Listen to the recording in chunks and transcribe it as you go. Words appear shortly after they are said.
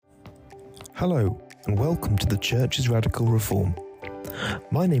Hello, and welcome to the Church's Radical Reform.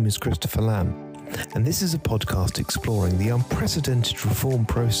 My name is Christopher Lamb, and this is a podcast exploring the unprecedented reform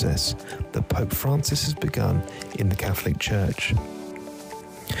process that Pope Francis has begun in the Catholic Church.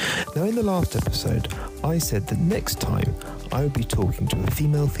 Now, in the last episode, I said that next time I would be talking to a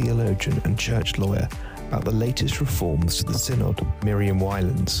female theologian and church lawyer about the latest reforms to the synod, Myriam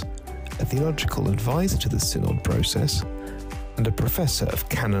Wijlens, a theological advisor to the synod process and a professor of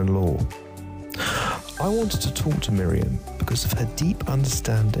canon law. I wanted to talk to Myriam because of her deep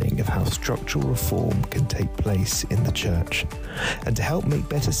understanding of how structural reform can take place in the church and to help make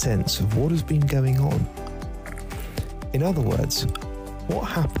better sense of what has been going on. In other words, what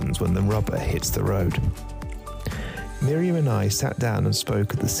happens when the rubber hits the road? Myriam and I sat down and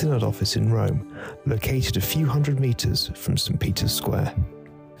spoke at the Synod office in Rome, located a few hundred metres from St. Peter's Square.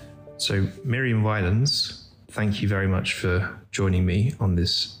 So, Myriam Wijlens, thank you very much for joining me on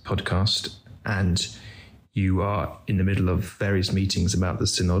this podcast. And you are in the middle of various meetings about the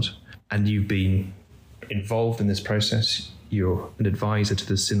synod, and you've been involved in this process. You're an advisor to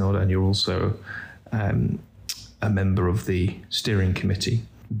the synod, and you're also a member of the steering committee.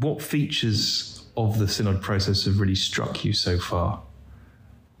 What features of the synod process have really struck you so far?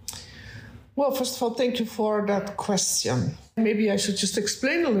 Well, first of all, thank you for that question. Maybe I should just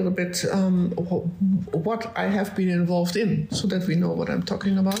explain a little bit what I have been involved in so that we know what I'm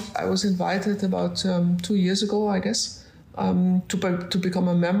talking about. I was invited about 2 years ago, I guess, to become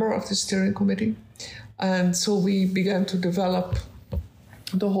a member of the steering committee. And so we began to develop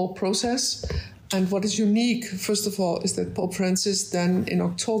the whole process. And what is unique, first of all, is that Pope Francis then in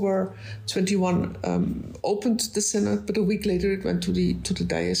October 21 opened the synod, but a week later it went to the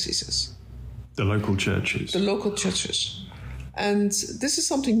dioceses. The local churches. The local churches. And this is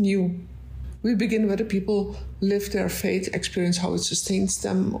something new. We begin where the people live their faith, experience how it sustains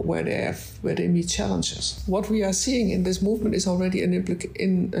them, where they meet challenges. What we are seeing in this movement is already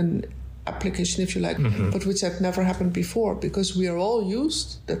an application, if you like, but which had never happened before, because we are all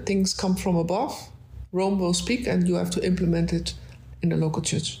used that things come from above. Rome will speak, and you have to implement it in the local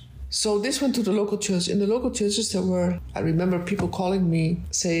church. So this went to the local church. In the local churches, I remember people calling me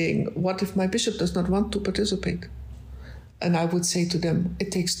saying, what if my bishop does not want to participate? And I would say to them,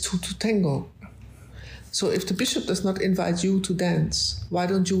 it takes two to tango. So if the bishop does not invite you to dance, why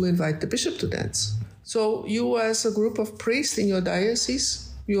don't you invite the bishop to dance? So you as a group of priests in your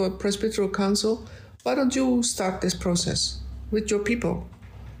diocese, your presbyteral council, why don't you start this process with your people?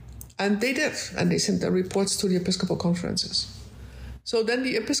 And they did, and they sent their reports to the episcopal conferences. So then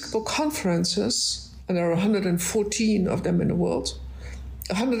the episcopal conferences, and there are 114 of them in the world,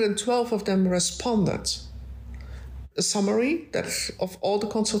 112 of them responded. A summary of all the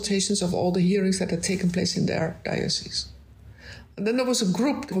consultations, of all the hearings that had taken place in their diocese. And then there was a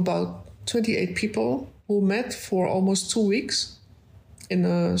group of about 28 people who met for almost 2 weeks in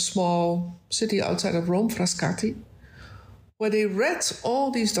a small city outside of Rome, Frascati, where they read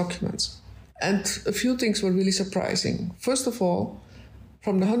all these documents. And a few things were really surprising. First of all,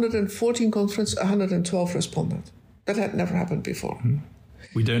 from the 114 conference, 112 responded. That had never happened before.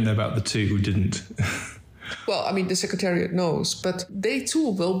 We don't know about the two who didn't. Well, I mean, the Secretariat knows, but they too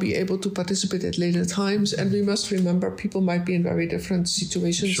will be able to participate at later times. And we must remember people might be in very different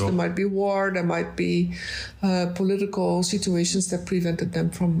situations. Sure. There might be war, there might be political situations that prevented them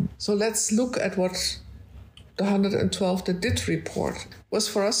from. So let's look at what the 112 that did report. It was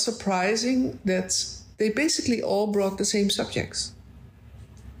for us surprising that they basically all brought the same subjects.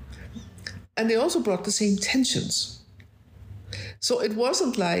 And they also brought the same tensions. So it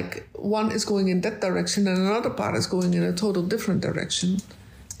wasn't like one is going in that direction and another part is going in a total different direction.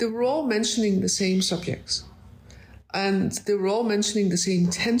 They were all mentioning the same subjects. And they were all mentioning the same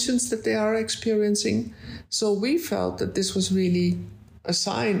tensions that they are experiencing. So we felt that this was really a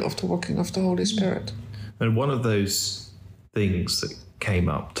sign of the working of the Holy Spirit. And one of those things that came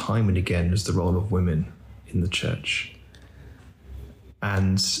up time and again is the role of women in the church.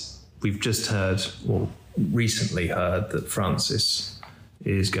 And we've just heard, or recently heard, that Francis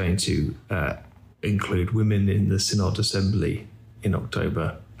is going to include women in the Synod Assembly in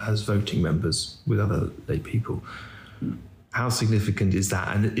October as voting members with other lay people. How significant is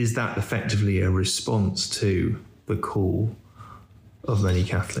that? And is that effectively a response to the call of many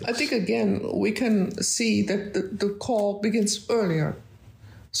Catholics? I think, again, we can see that the call begins earlier.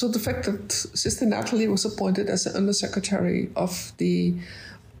 So the fact that Sister Natalie was appointed as the Undersecretary of the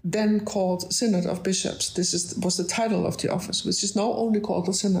then called Synod of Bishops. Was the title of the office, which is now only called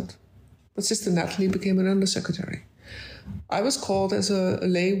the Synod. But Sister Natalie became an Undersecretary. I was called as a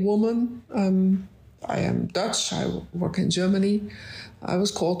lay woman I am Dutch, I work in Germany. I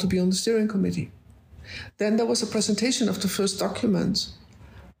was called to be on the steering committee. Then there was a presentation of the first document,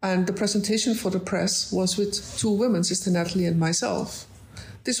 and the presentation for the press was with 2 women, Sister Natalie and myself.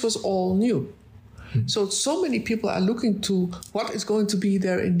 This was all new. So many people are looking to what is going to be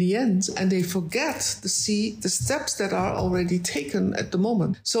there in the end, and they forget to see the steps that are already taken at the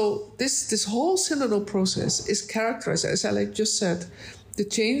moment. So this whole synodal process is characterized, as I just said, the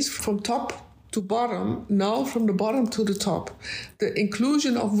change from top to bottom, now from the bottom to the top, the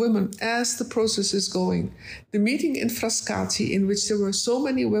inclusion of women as the process is going, the meeting in Frascati in which there were so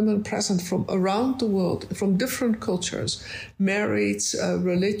many women present from around the world, from different cultures, married,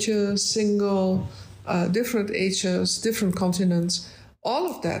 religious, single, different ages, different continents. All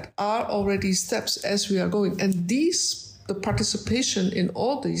of that are already steps as we are going. And the participation in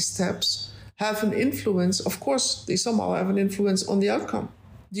all these steps have an influence. Of course, they somehow have an influence on the outcome.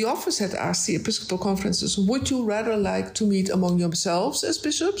 The office had asked the Episcopal conferences, would you rather like to meet among yourselves as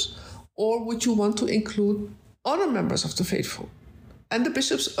bishops, or would you want to include other members of the faithful? And the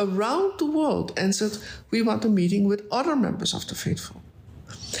bishops around the world answered, we want a meeting with other members of the faithful.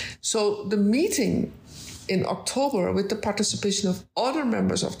 So the meeting in October with the participation of other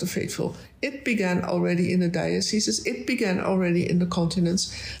members of the faithful, it began already in the dioceses, it began already in the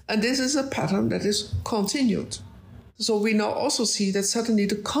continents, and this is a pattern that is continued. So we now also see that suddenly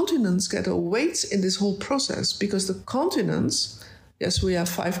the continents get a weight in this whole process, because the continents, yes, we have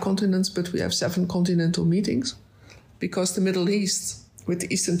 5 continents, but we have 7 continental meetings, because the Middle East with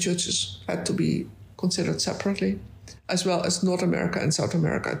the Eastern churches had to be considered separately, as well as North America and South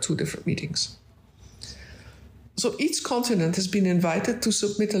America, 2 different meetings. So each continent has been invited to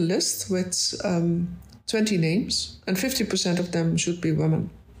submit a list with 20 names, and 50% of them should be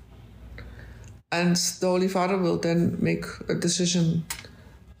women. And the Holy Father will then make a decision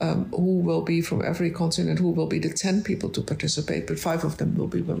who will be from every continent, who will be the 10 people to participate, but 5 of them will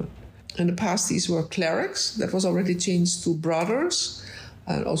be women. In the past, these were clerics. That was already changed to brothers,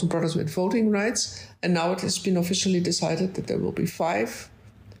 and also brothers with voting rights. And now it has been officially decided that there will be 5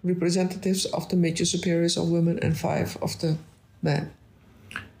 representatives of the major superiors of women and 5 of the men.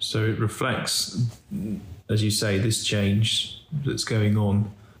 So it reflects, as you say, this change that's going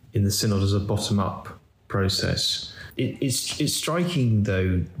on in the synod as a bottom-up process. It's striking,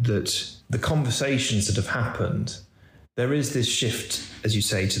 though, that the conversations that have happened, there is this shift, as you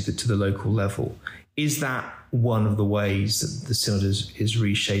say, to the local level. Is that one of the ways that the synod is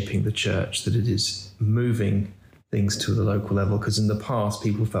reshaping the church, that it is moving things to the local level? Because in the past,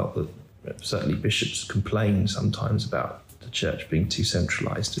 people felt that, certainly bishops complained sometimes about the church being too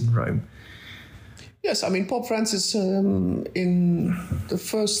centralised in Rome. Yes, I mean, Pope Francis, in the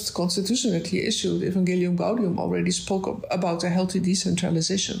first constitution that he issued, Evangelium Gaudium, already spoke about a healthy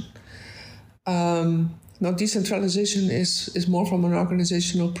decentralization. Now, decentralization is more from an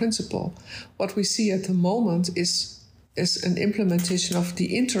organizational principle. What we see at the moment is an implementation of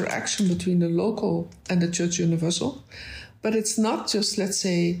the interaction between the local and the Church Universal. But it's not just, let's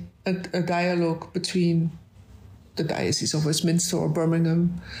say, a dialogue between the Diocese of Westminster or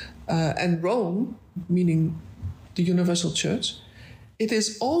Birmingham and Rome, meaning the Universal Church. It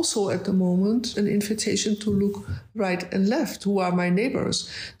is also at the moment an invitation to look right and left. Who are my neighbors?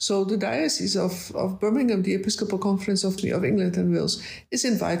 So the Diocese of Birmingham, the Episcopal Conference of England and Wales, is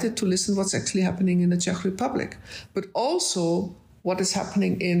invited to listen what's actually happening in the Czech Republic, but also what is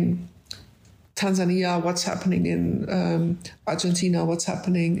happening in Tanzania, what's happening in Argentina, what's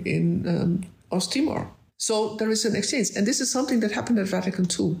happening in Osttimor. So there is an exchange. And this is something that happened at Vatican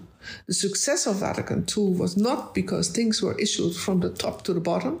II. The success of Vatican II was not because things were issued from the top to the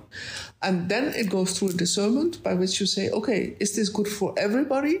bottom. And then it goes through a discernment by which you say, okay, is this good for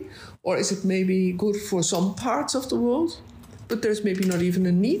everybody? Or is it maybe good for some parts of the world? But there's maybe not even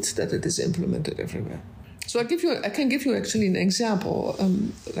a need that it is implemented everywhere. So I can give you actually an example.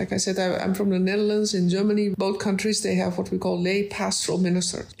 Like I said, I'm from the Netherlands. In Germany, both countries, they have what we call lay pastoral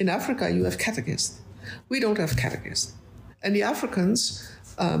ministers. In Africa, you have catechists. We don't have catechists. And the Africans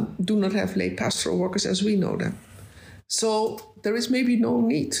do not have lay pastoral workers as we know them. So there is maybe no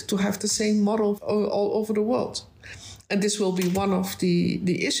need to have the same model all over the world. And this will be one of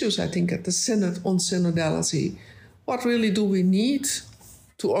the issues, I think, at the Synod on synodality. What really do we need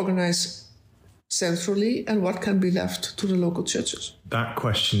to organize centrally, and what can be left to the local churches? That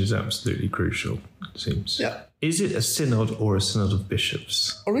question is absolutely crucial, it seems. Yeah. Is it a synod or a synod of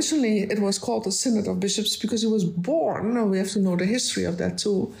bishops? Originally, it was called a synod of bishops because it was born, and we have to know the history of that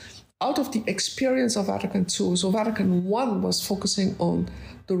too, out of the experience of Vatican II. So Vatican I was focusing on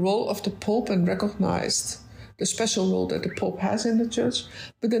the role of the Pope and recognized the special role that the Pope has in the church.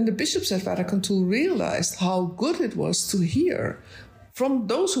 But then the bishops at Vatican II realized how good it was to hear from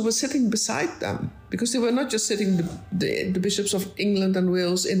those who were sitting beside them, because they were not just sitting, the bishops of England and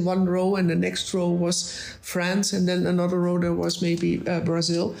Wales in one row, and the next row was France, and then another row there was maybe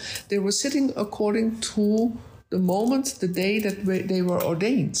Brazil. They were sitting according to the moment, the day that they were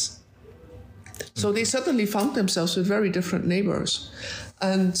ordained. So they suddenly found themselves with very different neighbors.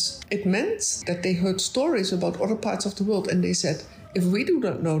 And it meant that they heard stories about other parts of the world, and they said, if we do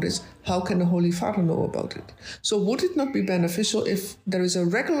not know this, how can the Holy Father know about it? So would it not be beneficial if there is a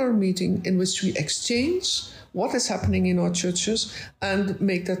regular meeting in which we exchange what is happening in our churches and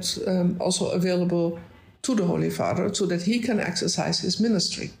make that also available to the Holy Father so that he can exercise his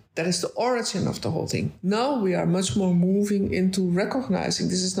ministry? That is the origin of the whole thing. Now we are much more moving into recognizing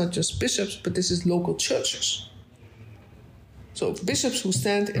this is not just bishops, but this is local churches. So bishops who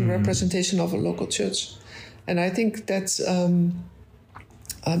stand in representation of a local church. And I think that's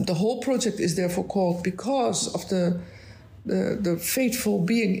the whole project is therefore called because of the faithful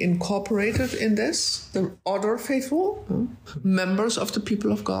being incorporated in this, the other faithful, members of the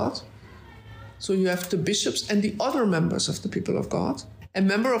people of God. So you have the bishops and the other members of the people of God. A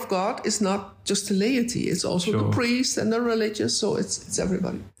member of God is not just the laity, it's also the priest and the religious, so it's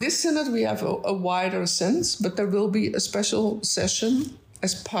everybody. This synod we have a wider sense, but there will be a special session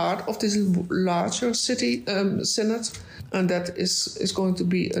as part of this larger city synod, and that is going to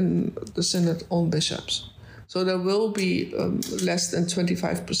be the synod on bishops. So there will be less than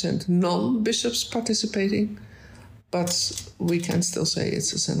 25% non-bishops participating, but we can still say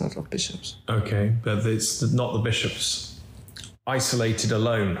it's a synod of bishops. Okay, but it's not the bishops isolated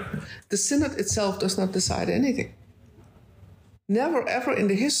alone. The synod itself does not decide anything. Never ever in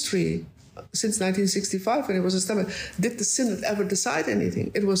the history, since 1965 when it was established, did the synod ever decide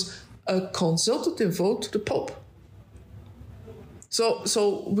anything. It was a consultative vote to the Pope.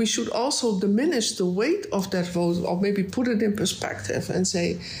 So we should also diminish the weight of that vote, or maybe put it in perspective and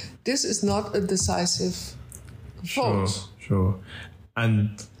say, this is not a decisive vote. Sure.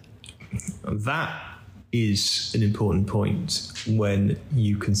 And that is an important point when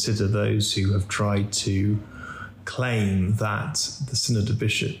you consider those who have tried to claim that the Synod of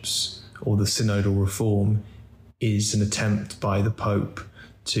Bishops or the synodal reform is an attempt by the Pope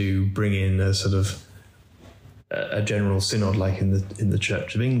to bring in a sort of a general synod like in the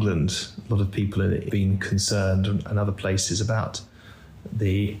Church of England. A lot of people in it have been concerned, and other places, about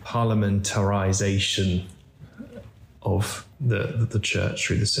the parliamentarization of the church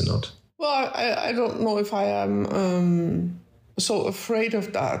through the synod. Well, I don't know if I am so afraid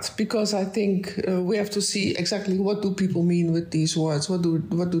of that, because I think we have to see exactly what do people mean with these words. What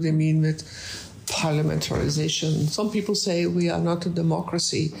do they mean with parliamentarization? Some people say we are not a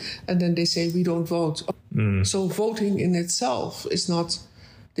democracy, and then they say we don't vote. So voting in itself is not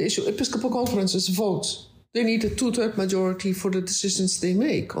the issue. Episcopal conferences vote. They need a 2/3 majority for the decisions they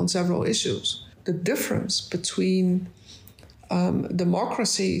make on several issues. The difference between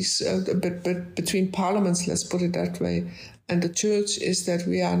democracies, between parliaments, let's put it that way, and the church is that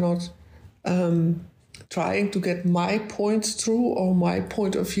we are not trying to get my point through or my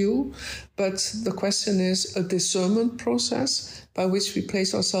point of view, but the question is a discernment process by which we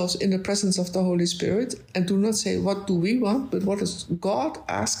place ourselves in the presence of the Holy Spirit and do not say what do we want, but what is God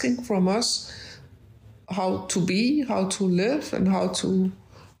asking from us, how to be, how to live, and how to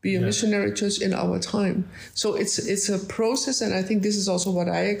be a missionary church in our time. So it's a process, and I think this is also what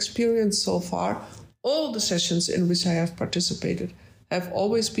I experienced so far. All the sessions in which I have participated have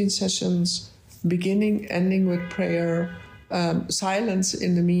always been sessions beginning, ending with prayer, silence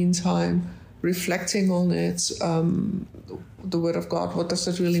in the meantime, reflecting on it, the Word of God. What does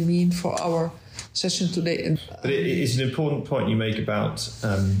that really mean for our session today? But it is an important point you make about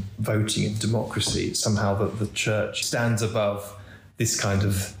voting and democracy. Somehow that the church stands above this kind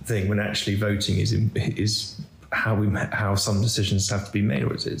of thing, when actually voting is how some decisions have to be made,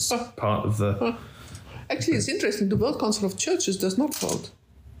 or it's part of the... Actually, it's interesting. The World Council of Churches does not vote.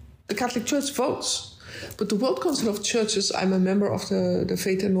 The Catholic Church votes. But the World Council of Churches, I'm a member of the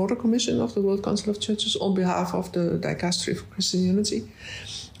Faith and Order Commission of the World Council of Churches on behalf of the Dicastery for Christian Unity.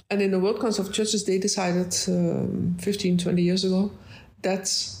 And in the World Council of Churches, they decided 15, 20 years ago that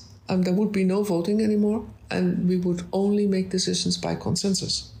there would be no voting anymore, and we would only make decisions by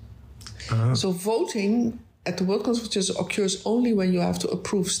consensus. So voting at the World Council of Churches occurs only when you have to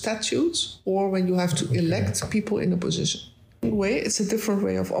approve statutes or when you have to elect people in a position. It's a different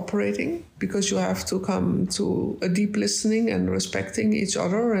way of operating, because you have to come to a deep listening and respecting each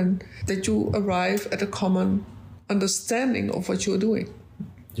other, and that you arrive at a common understanding of what you're doing.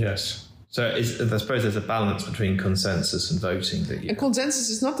 Yes. So I suppose there's a balance between consensus and voting. And consensus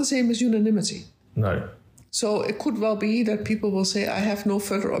is not the same as unanimity. No. So it could well be that people will say, I have no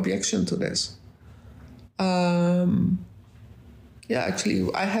further objection to this.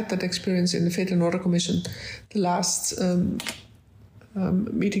 Actually, I had that experience in the Faith and Order Commission. The last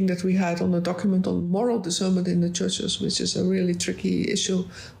meeting that we had on a document on moral discernment in the churches, which is a really tricky issue.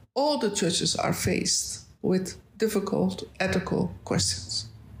 All the churches are faced with difficult ethical questions.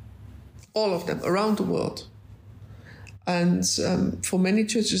 All of them around the world. And for many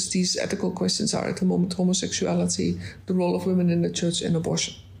churches, these ethical questions are at the moment homosexuality, the role of women in the church, and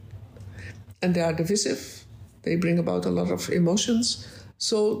abortion. And they are divisive. They bring about a lot of emotions.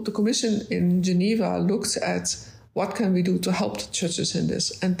 So the Commission in Geneva looked at what can we do to help the churches in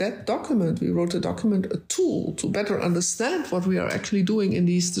this. And that document, we wrote a document, a tool to better understand what we are actually doing in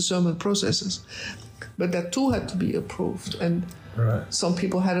these discernment processes. But that tool had to be approved. And some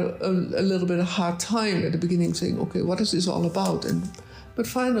people had a little bit of a hard time at the beginning saying, okay, what is this all about? But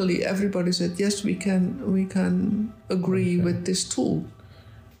finally, everybody said, yes, we can agree with this tool.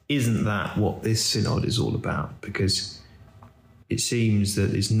 Isn't that what this synod is all about? Because it seems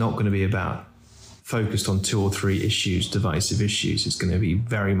that it's not going to be about focused on 2 or 3 issues, divisive issues. It's going to be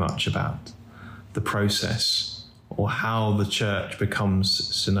very much about the process or how the church becomes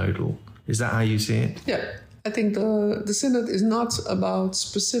synodal. Is that how you see it? Yeah. I think the synod is not about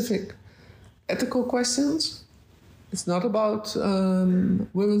specific ethical questions. It's not about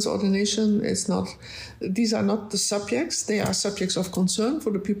women's ordination. These are not the subjects. They are subjects of concern for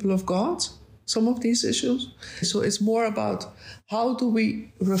the people of God, some of these issues. So it's more about how do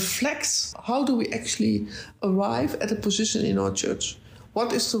we reflect, how do we actually arrive at a position in our church?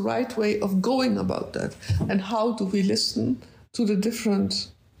 What is the right way of going about that? And how do we listen to the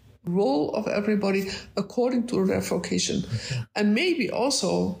different role of everybody according to their vocation? Okay. And maybe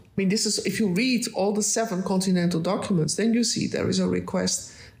also, this is, if you read all the 7 continental documents, then you see there is a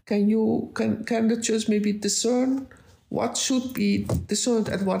request. Can the church maybe discern what should be discerned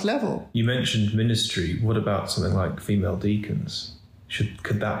at what level? You mentioned ministry. What about something like female deacons?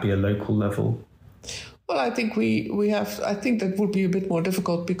 Could that be a local level? Well, I think I think that would be a bit more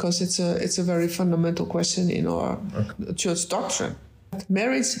difficult because it's a very fundamental question in our church doctrine.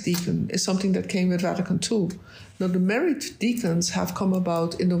 Married deacon is something that came with Vatican II. Now, the married deacons have come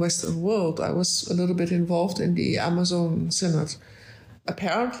about in the Western world. I was a little bit involved in the Amazon Synod.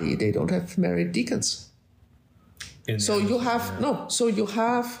 Apparently, they don't have married deacons. You have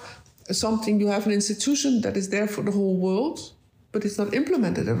an institution that is there for the whole world, but it's not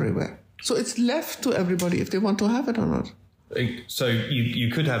implemented everywhere. So it's left to everybody if they want to have it or not. So you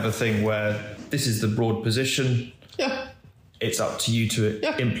could have a thing where this is the broad position. Yeah. It's up to you to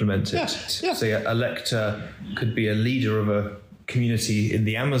implement it. Yeah. So a lector could be a leader of a community in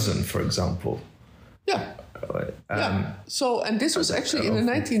the Amazon, for example. Yeah. So, and this was actually in the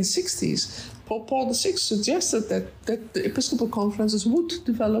 1960s. Pope Paul VI suggested that the Episcopal conferences would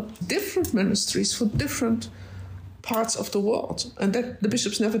develop different ministries for different parts of the world, and that the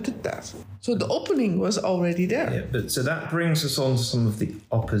bishops never did that. So the opening was already there. Yeah, but so that brings us on to some of the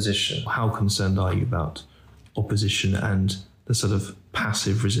opposition. How concerned are you about opposition and the sort of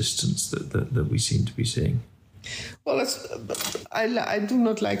passive resistance that we seem to be seeing? Well, I do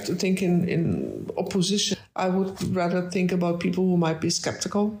not like to think in opposition. I would rather think about people who might be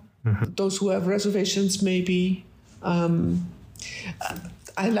skeptical, those who have reservations maybe.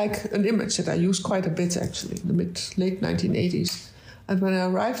 I like an image that I use quite a bit, actually, in the late 1980s. And when I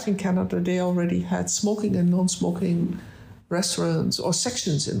arrived in Canada, they already had smoking and non-smoking restaurants or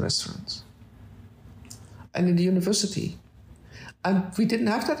sections in restaurants and in the university. And we didn't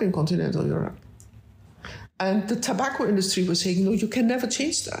have that in continental Europe. And the tobacco industry was saying, no, you can never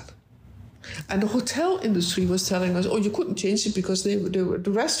change that. And the hotel industry was telling us, you couldn't change it because the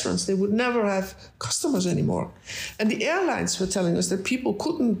restaurants, they would never have customers anymore. And the airlines were telling us that people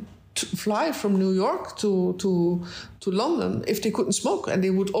couldn't fly from New York to London if they couldn't smoke. And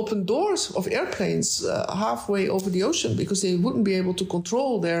they would open doors of airplanes halfway over the ocean because they wouldn't be able to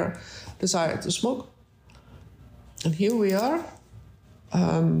control their desire to smoke. And here we are,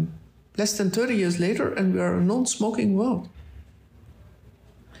 less than 30 years later, and we are a non-smoking world.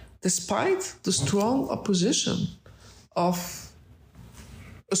 Despite the strong opposition of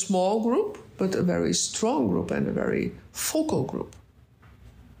a small group, but a very strong group and a very focal group.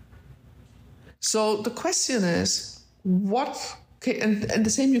 So the question is, and the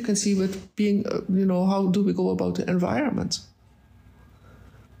same you can see with being, how do we go about the environment?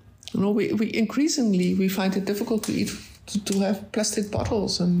 We increasingly find it difficult to have plastic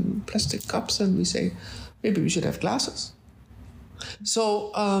bottles and plastic cups, and we say maybe we should have glasses.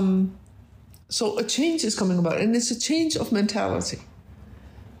 So So a change is coming about, and it's a change of mentality.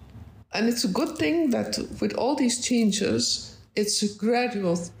 And it's a good thing that with all these changes, it's a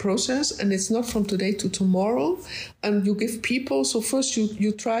gradual process, and it's not from today to tomorrow. And you give people, so first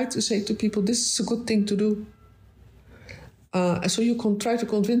you try to say to people, this is a good thing to do. So you can try to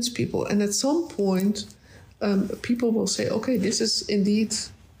convince people. And at some point, people will say, okay, this is indeed,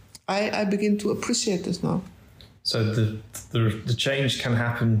 I begin to appreciate this now. So the change can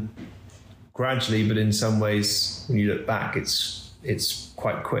happen gradually, but in some ways, when you look back, it's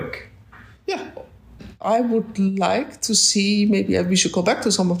quite quick. Yeah. I would like to see, maybe we should go back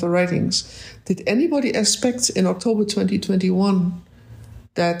to some of the writings. Did anybody expect in October 2021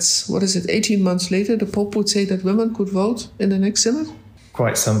 that, 18 months later, the Pope would say that women could vote in the next synod?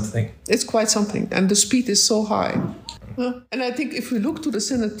 Quite something. It's quite something. And the speed is so high. And I think if we look to the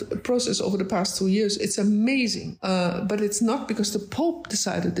synod process over the past 2 years, it's amazing. But it's not because the Pope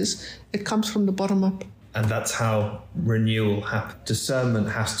decided this. It comes from the bottom up. And that's how renewal happens. Discernment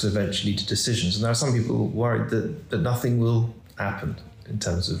has to eventually lead to decisions. And there are some people worried that nothing will happen in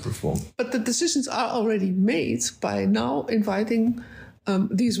terms of reform. But the decisions are already made by now inviting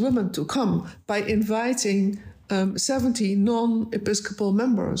these women to come, by inviting 70 non-episcopal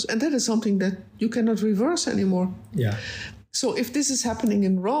members. And that is something that you cannot reverse anymore. Yeah. So if this is happening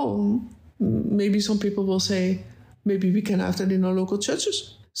in Rome, maybe some people will say, maybe we can have that in our local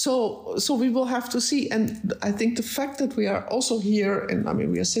churches. So we will have to see. And I think the fact that we are also here,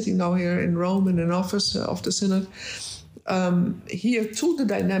 we are sitting now here in Rome in an office of the Synod, here too the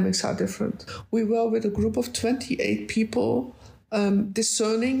dynamics are different. We were with a group of 28 people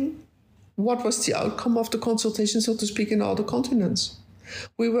discerning what was the outcome of the consultation, so to speak, in all the continents.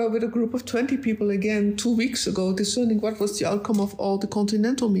 We were with a group of 20 people again 2 weeks ago discerning what was the outcome of all the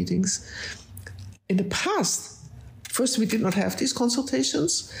continental meetings. In the past, first, we did not have these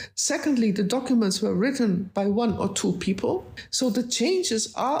consultations. Secondly, the documents were written by 1 or 2 people. So the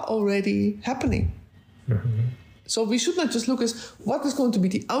changes are already happening. Mm-hmm. So we should not just look at what is going to be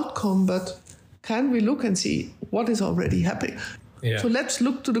the outcome, but can we look and see what is already happening? Yeah. So let's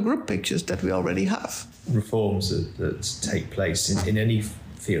look to the group pictures that we already have. Reforms that take place in any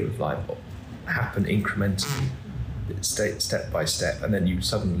field of life happen incrementally, step by step, and then you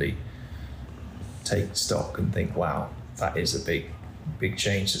suddenly take stock and think, wow, that is a big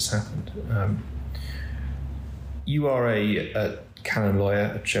change that's happened. You are a canon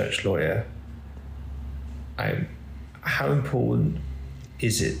lawyer, a church lawyer. How important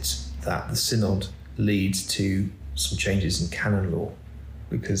is it that the synod leads to some changes in canon law?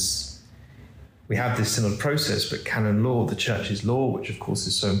 Because we have this synod process, but canon law, the church's law, which of course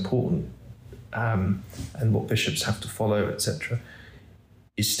is so important, and what bishops have to follow, etc.,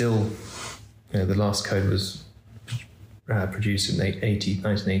 is still, the last code was produced in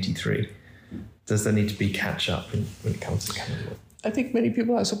 1983. Does there need to be catch-up when it comes to canon law? I think many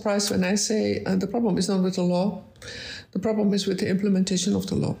people are surprised when I say the problem is not with the law. The problem is with the implementation of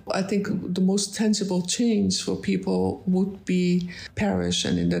the law. I think the most tangible change for people would be parish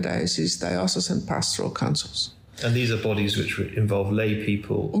and in the diocese, diocesan pastoral councils. And these are bodies which involve lay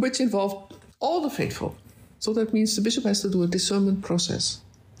people? Which involve all the faithful. So that means the bishop has to do a discernment process.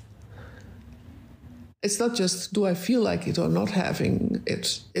 It's not just, do I feel like it or not having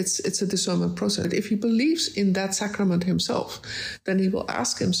it? It's a discernment process. If he believes in that sacrament himself, then he will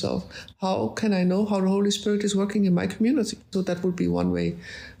ask himself, how can I know how the Holy Spirit is working in my community? So that would be one way,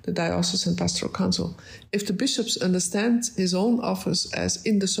 the diocesan pastoral council. If the bishops understand his own office as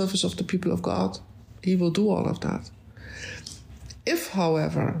in the service of the people of God, he will do all of that. If,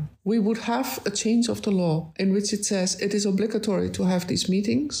 however, we would have a change of the law in which it says it is obligatory to have these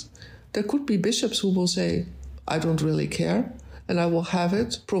meetings, there could be bishops who will say, I don't really care, and I will have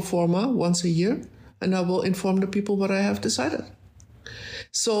it pro forma once a year, and I will inform the people what I have decided.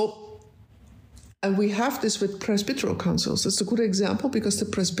 So, and we have this with presbyteral councils. That's a good example because the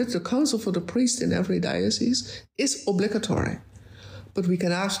presbyteral council for the priest in every diocese is obligatory. But we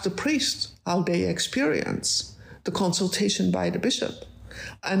can ask the priest how they experience the consultation by the bishop.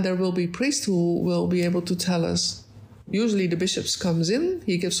 And there will be priests who will be able to tell us. Usually the bishop comes in,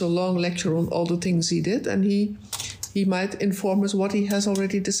 he gives a long lecture on all the things he did, and he might inform us what he has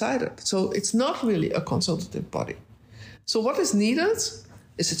already decided. So it's not really a consultative body. So what is needed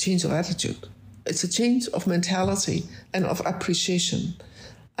is a change of attitude. It's a change of mentality and of appreciation.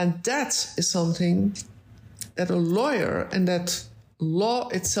 And that is something that a lawyer and that law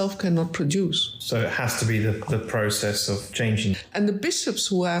itself cannot produce. So it has to be the process of changing. And the bishops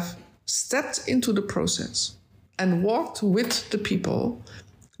who have stepped into the process and walked with the people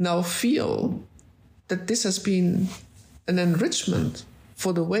now feel that this has been an enrichment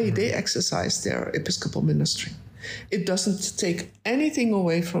for the way they exercise their episcopal ministry. It doesn't take anything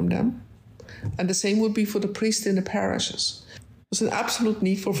away from them. And the same would be for the priests in the parishes. There's an absolute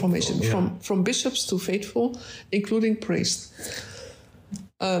need for formation, from bishops to faithful, including priests.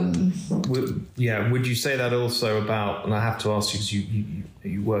 Would you say that also about, and I have to ask you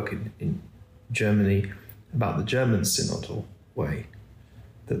because you work in Germany, about the German synodal way,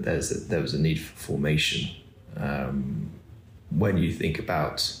 that there was a need for formation. When you think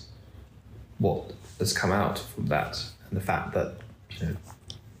about what has come out from that and the fact that,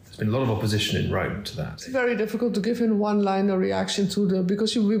 there's been a lot of opposition in Rome to that. It's very difficult to give in one line a reaction to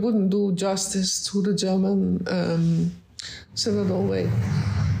because we wouldn't do justice to the German synodal way.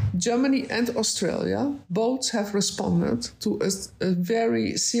 Germany and Australia both have responded to a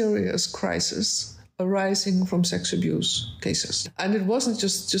very serious crisis arising from sex abuse cases. And it wasn't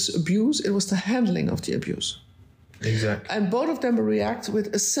just abuse, it was the handling of the abuse. Exactly. And both of them react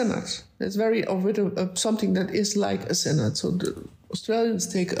with a synod. It's with something that is like a synod. So the Australians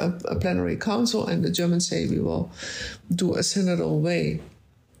take a plenary council and the Germans say we will do a synodal way.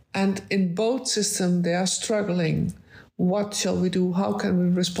 And in both systems, they are struggling. What shall we do? How can we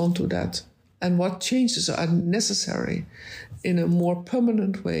respond to that? And what changes are necessary in a more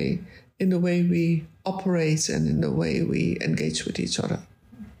permanent way, in the way we operate and in the way we engage with each other?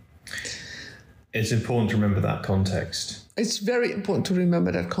 It's important to remember that context. It's very important to remember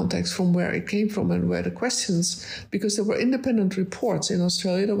that context from where it came from and where the questions, because there were independent reports. In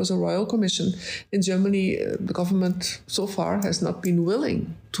Australia, there was a royal commission. In Germany, the government so far has not been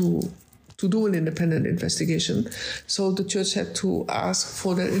willing to do an independent investigation. So the church had to ask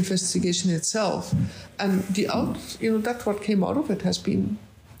for that investigation itself. And that's what came out of it has been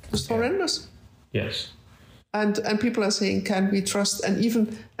just horrendous. Yes. And people are saying, can we trust? And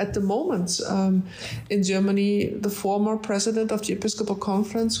even at the moment, in Germany, the former president of the Episcopal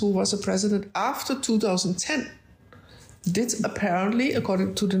Conference, who was a president after 2010, did apparently,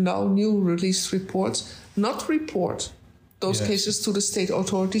 according to the now new released reports, not report those cases to the state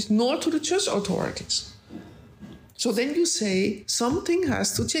authorities nor to the church authorities. So then you say something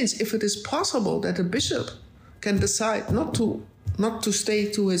has to change. If it is possible that a bishop can decide not to stay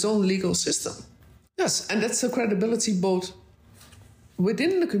to his own legal system. Yes, and that's a credibility both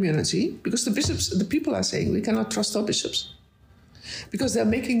within the community, because the people are saying we cannot trust our bishops because they're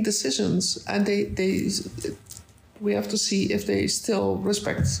making decisions, and we have to see if they still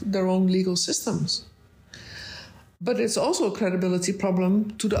respect their own legal systems. But it's also a credibility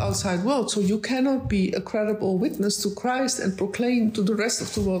problem to the outside world. So you cannot be a credible witness to Christ and proclaim to the rest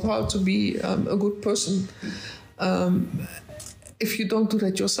of the world how to be a good person if you don't do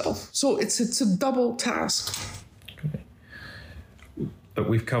that yourself. So it's a double task. Okay. But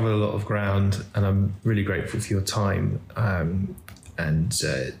we've covered a lot of ground, and I'm really grateful for your time and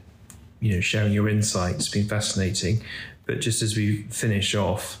sharing your insights. It's been fascinating. But just as we finish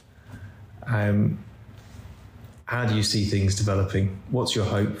off, how do you see things developing? What's your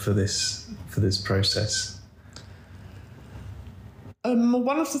hope for this process?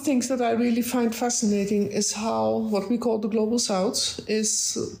 One of the things that I really find fascinating is how what we call the Global South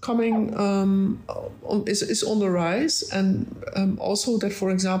is coming is on the rise, and also that, for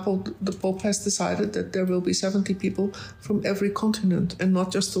example, the Pope has decided that there will be 70 people from every continent and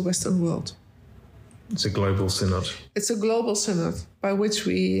not just the Western world. It's a global synod. It's a global synod by which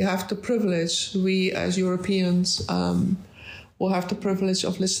we have the privilege, we as Europeans will have the privilege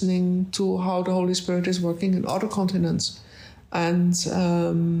of listening to how the Holy Spirit is working in other continents. And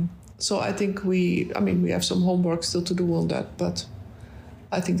so I think we have some homework still to do on that, but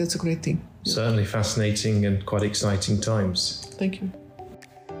I think that's a great thing. Yeah. Certainly fascinating and quite exciting times. Thank you.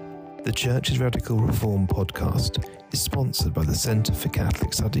 The Church's Radical Reform podcast is sponsored by the Centre for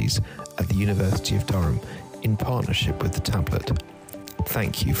Catholic Studies at the University of Durham in partnership with The Tablet.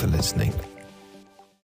 Thank you for listening.